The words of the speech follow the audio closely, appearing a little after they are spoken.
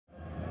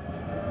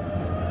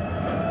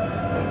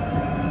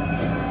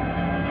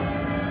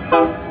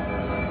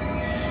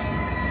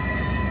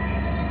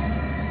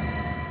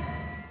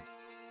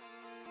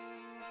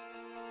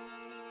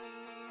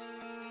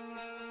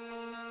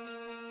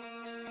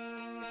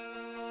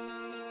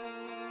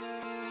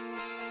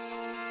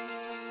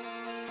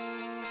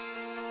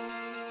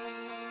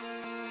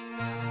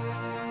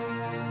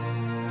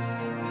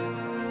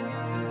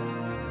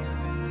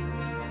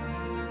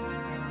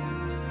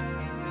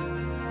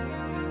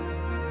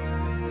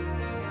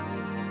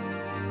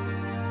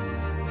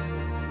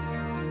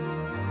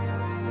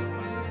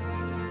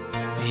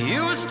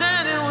You were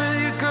standing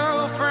with your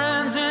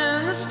girlfriends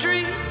in the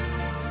street,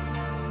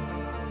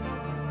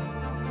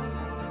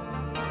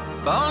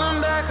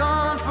 falling back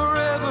on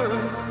forever.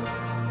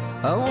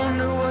 I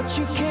wonder what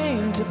you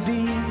came to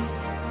be.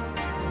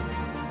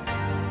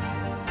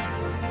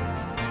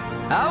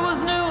 I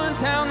was new in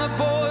town, the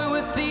boy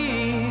with the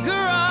eager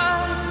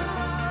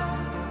eyes.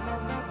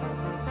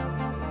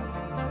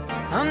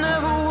 I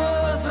never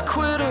was a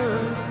quitter,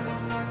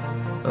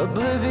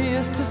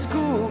 oblivious to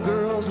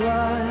schoolgirls'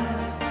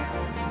 lies.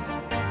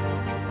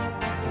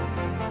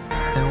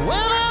 And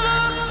when I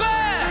look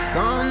back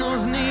on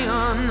those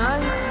neon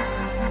nights,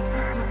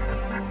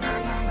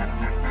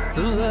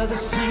 the leather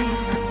seat,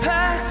 the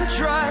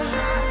passage right,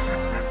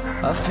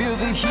 I feel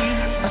the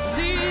heat, I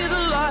see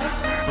the light.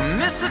 We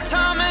miss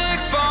atomic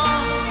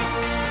bomb,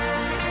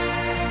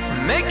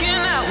 we're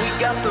making out, we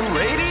got the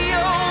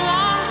radio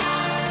on.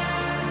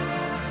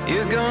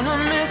 You're gonna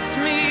miss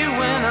me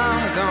when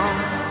I'm gone.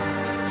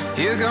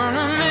 You're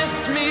gonna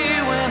miss me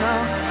when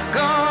I'm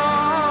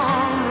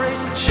gone.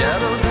 Racing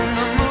shadows in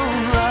the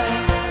moonlight,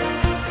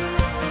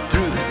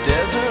 through the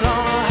desert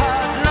on a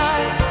hot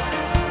night.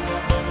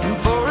 And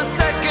for a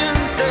second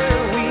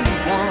there we'd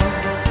won.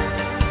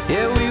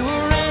 Yeah, we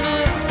were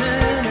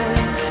innocent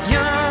and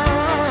young.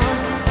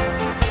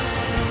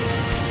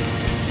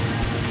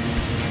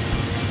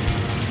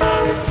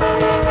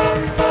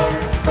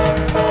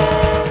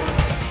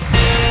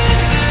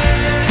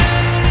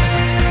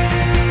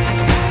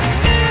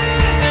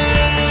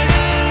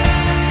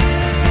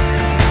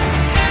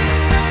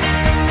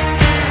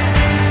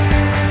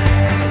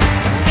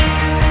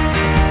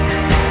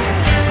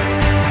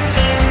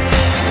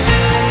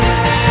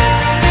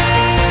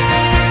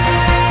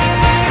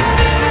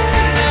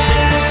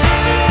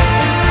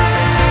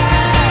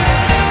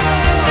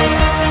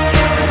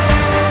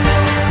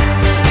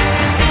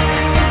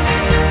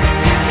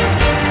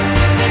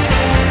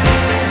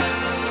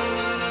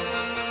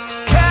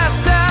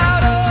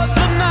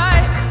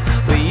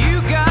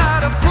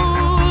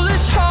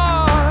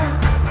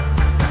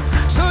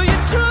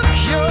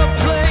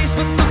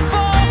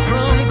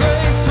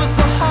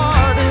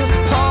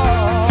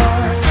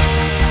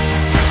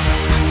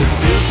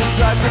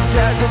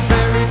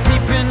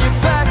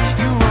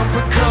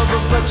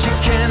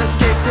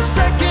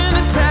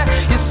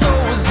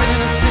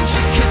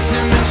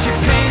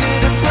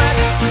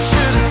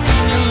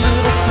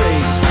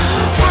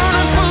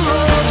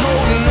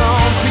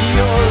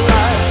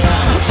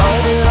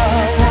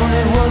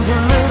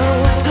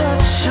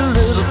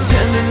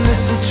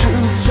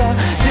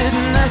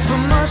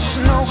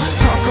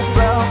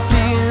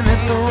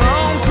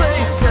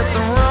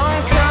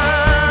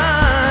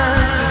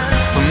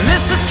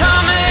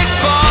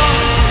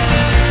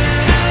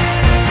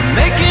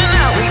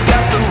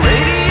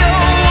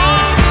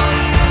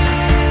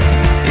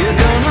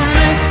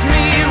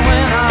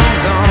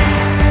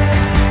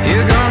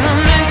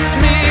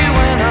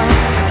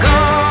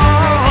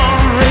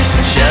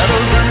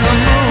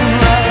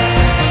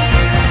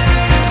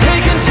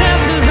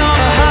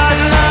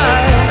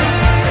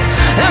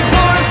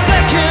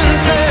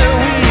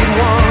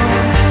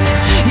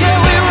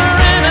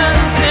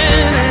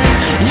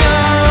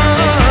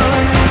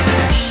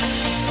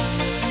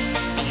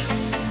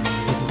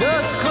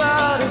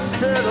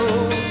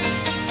 Settled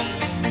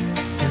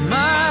and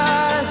my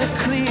eyes are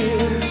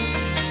clear,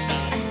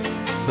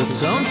 but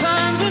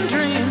sometimes in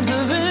dreams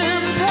of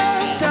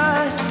impact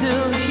I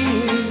still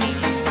hear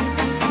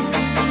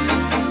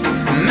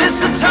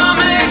Miss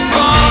Atomic